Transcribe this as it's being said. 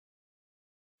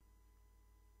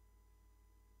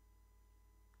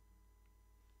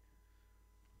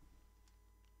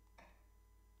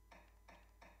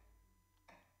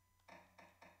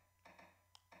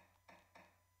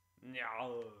Yeah,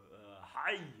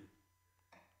 hi.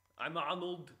 I'm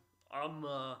Arnold. I'm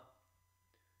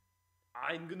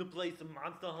gonna play some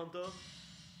Monster Hunter.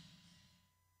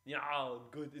 Yeah,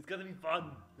 good. It's gonna be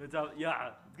fun. Yeah,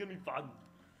 it's gonna be fun.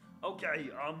 Okay,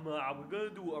 we're gonna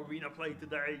do arena play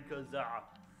today because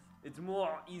it's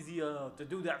more easier to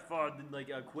do that far than like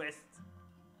a quest.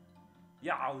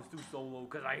 Yeah, let's do solo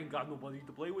because I ain't got nobody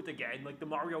to play with again, like the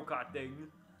Mario Kart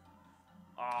thing.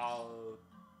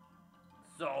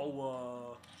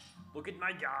 Look at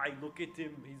my guy. Look at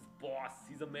him. He's boss.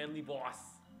 He's a manly boss.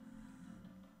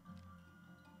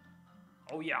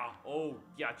 Oh yeah. Oh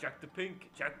yeah. Check the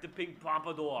pink. Check the pink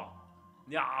pompadour.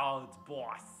 Yeah, it's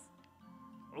boss.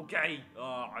 Okay.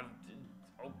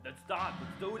 Let's start.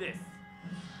 Let's do this.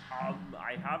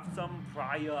 I have some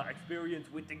prior experience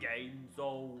with the game,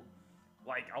 so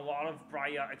like a lot of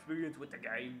prior experience with the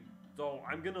game. So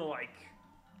I'm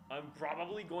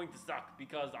probably going to suck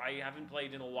because I haven't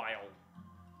played in a while.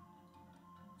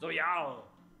 So yeah,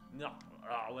 no,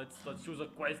 let's choose a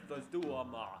quest. Let's do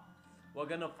we're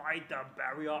gonna fight the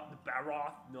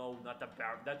Baroth. No, not the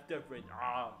Baroth. That's different.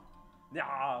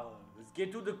 Yeah, let's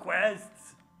get to the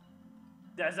quest.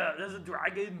 There's a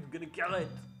dragon. Gonna kill it.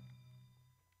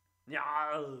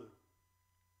 Yeah.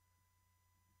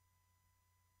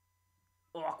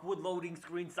 Awkward loading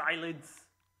screen silence.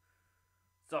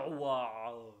 So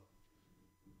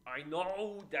I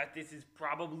know that this is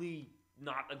probably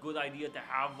not a good idea to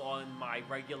have on my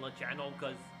regular channel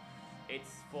because it's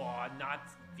for not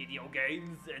video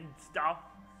games and stuff,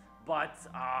 but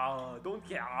don't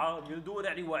care, I'm gonna do it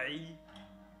anyway.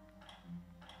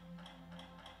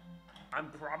 I'm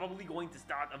probably going to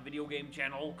start a video game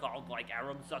channel called like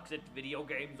Aaron Sucks at Video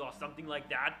Games or something like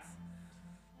that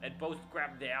and post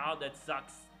crap there that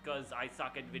sucks because I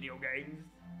suck at video games.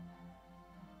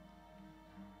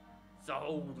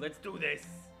 So let's do this.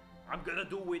 I'm gonna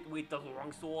do it with the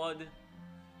longsword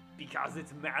because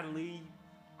it's manly.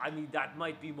 I mean, that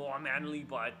might be more manly,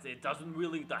 but it doesn't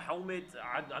really. The helmet,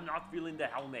 I'm not feeling the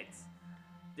helmet.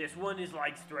 This one is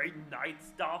like straight knight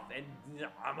stuff, and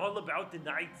I'm all about the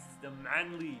knights, the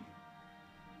manly.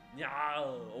 Yeah,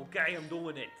 okay, I'm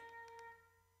doing it.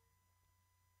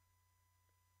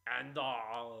 And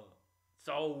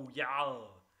so yeah,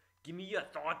 give me your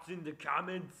thoughts in the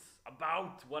comments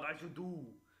about what I should do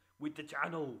with the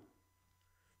channel.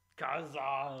 Cause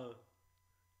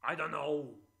I don't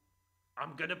know.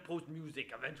 I'm gonna post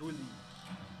music eventually.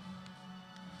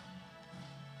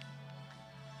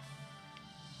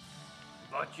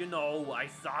 But you know, I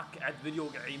suck at video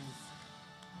games.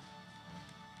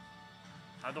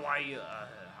 How do I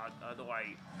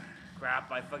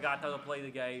crap, I forgot how to play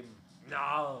the game.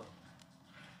 No.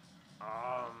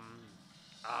 How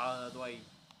do I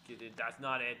get it? That's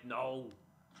not it. No.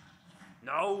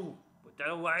 No. Put that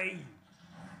away.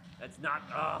 That's not,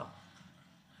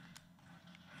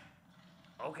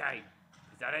 okay.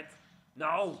 Is that it?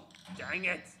 No. Dang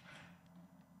it.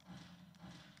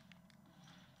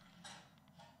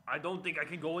 I don't think I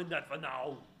can go in that for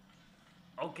now.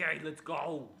 Okay, let's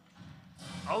go.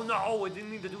 Oh no, I didn't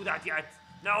mean to do that yet.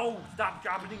 No, stop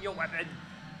sharpening your weapon.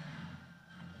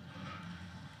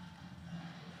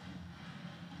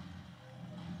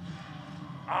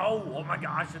 Oh my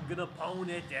gosh, I'm gonna pwn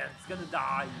it. It's gonna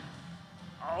die.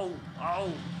 Oh,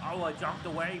 I jumped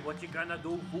away. What you gonna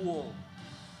do, fool?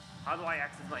 How do I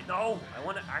access my... No, I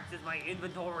want to access my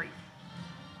inventory.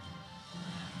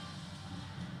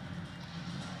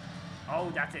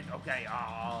 Oh, that's it. Okay,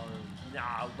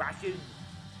 nah, ration.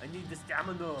 I need the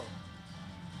stamina.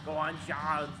 Go on,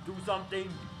 Charles, do something.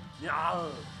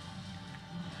 No.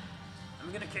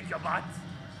 I'm gonna kick your butt.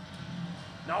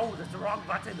 No, that's the wrong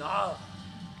button.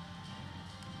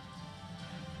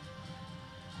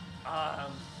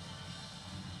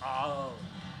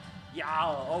 Yeah,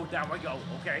 oh, there we go.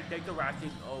 Okay, take the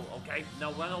ration. Oh, okay.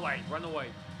 Now run away, run away.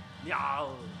 Yeah.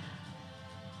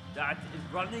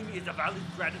 Running is a valid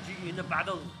strategy in a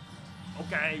battle.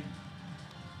 Okay.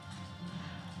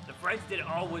 The French did.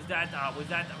 Oh, was that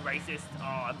racist?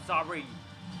 Oh, I'm sorry.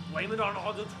 Blame it on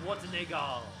Arnold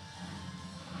Schwarzenegger.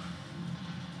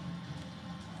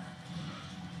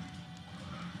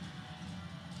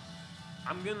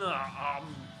 I'm gonna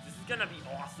this is gonna be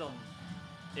awesome.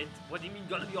 What do you mean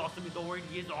gonna be awesome? It already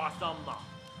is awesome.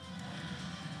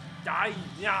 Die!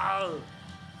 No!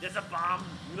 There's a bomb!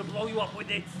 I'm gonna blow you up with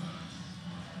it!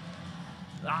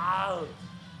 Ah!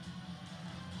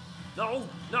 No!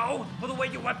 No! Put away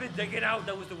your weapon! Take it out!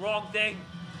 That was the wrong thing!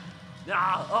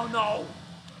 Ah! Oh no!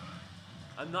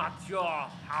 I'm not sure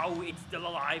how it's still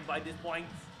alive by this point.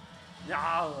 No!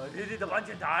 I did it a bunch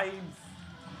of times!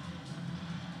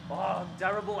 Oh, I'm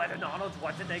terrible at an Arnold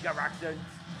Schwarzenegger accent.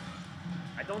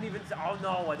 I don't even, oh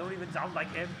no, I don't even sound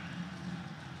like him.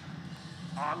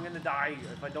 Oh, I'm gonna die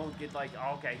if I don't get like,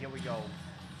 okay, here we go.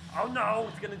 Oh no,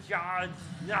 it's gonna charge.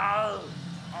 No.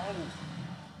 Oh.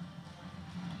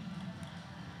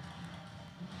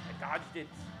 I dodged it.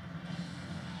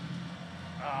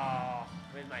 Oh,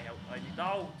 where's my health?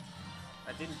 No,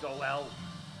 that didn't go well.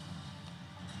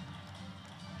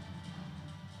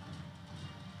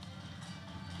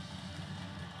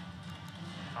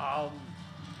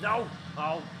 No.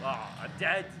 Oh, I'm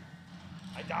dead.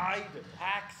 I died.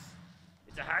 Hacks.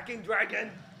 It's a hacking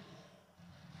dragon.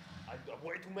 I'm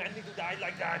way too manly to die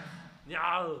like that.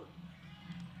 No.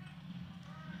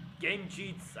 Game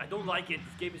cheats. I don't like it.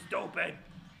 This game is stupid.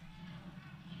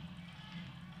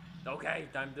 Okay,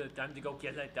 time to go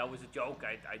kill it. That was a joke.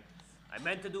 I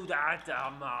meant to do that.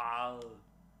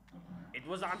 It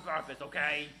was on purpose.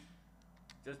 Okay.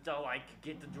 Just to like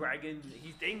get the dragon.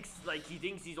 He thinks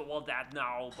he's all that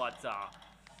now, but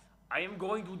I am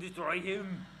going to destroy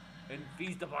him and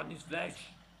feast upon his flesh.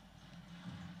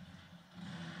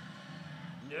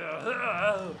 He's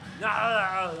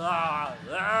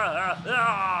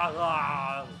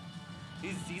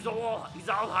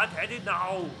all hot-headed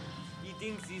now. He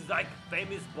thinks he's like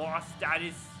famous boss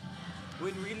status,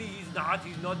 when really he's not.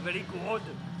 He's not very good.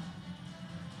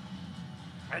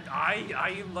 And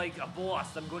I am like a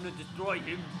boss. I'm gonna destroy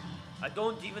him. I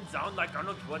don't even sound like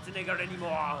Arnold Schwarzenegger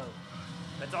anymore.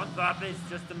 That's on purpose,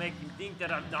 just to make him think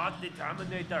that I'm not the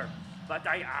Terminator. But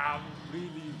I am,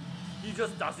 really. He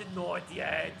just doesn't know it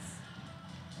yet.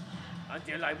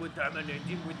 Until I would terminate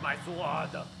him with my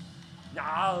sword.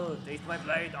 Now, taste my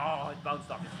blade. Oh, it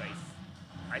bounced off his face.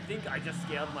 I think I just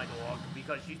scared my dog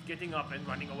because she's getting up and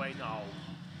running away now.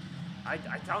 I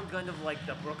sound kind of like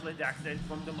the Brooklyn accent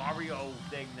from the Mario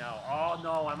thing now. Oh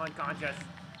no, I'm unconscious.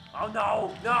 Oh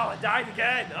no, no, I died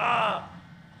again. Ah,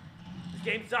 this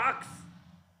game sucks.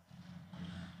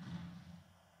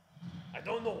 I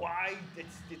don't know why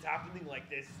it's happening like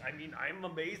this. I mean, I'm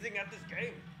amazing at this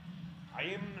game. I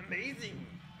am amazing.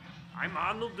 I'm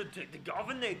Arnold the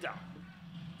Governor.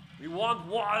 We want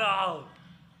water.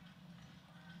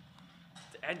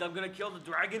 And I'm gonna kill the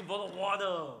dragon for the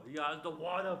water. Yeah, the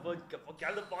water for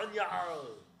California.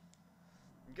 I'm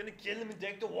gonna kill him and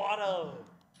take the water.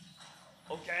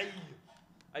 Okay.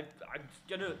 I'm just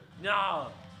gonna,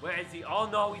 no. Where is he? Oh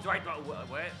no, he's right.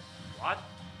 Where? What?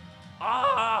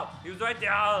 Ah, he was right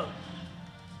there.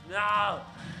 No.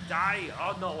 Die.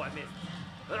 Oh no, I missed.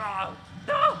 Ah,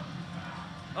 no.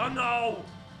 Oh no.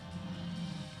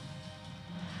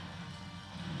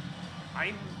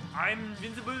 I'm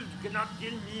invincible, you cannot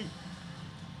kill me.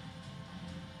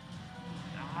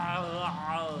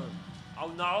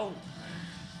 Oh no.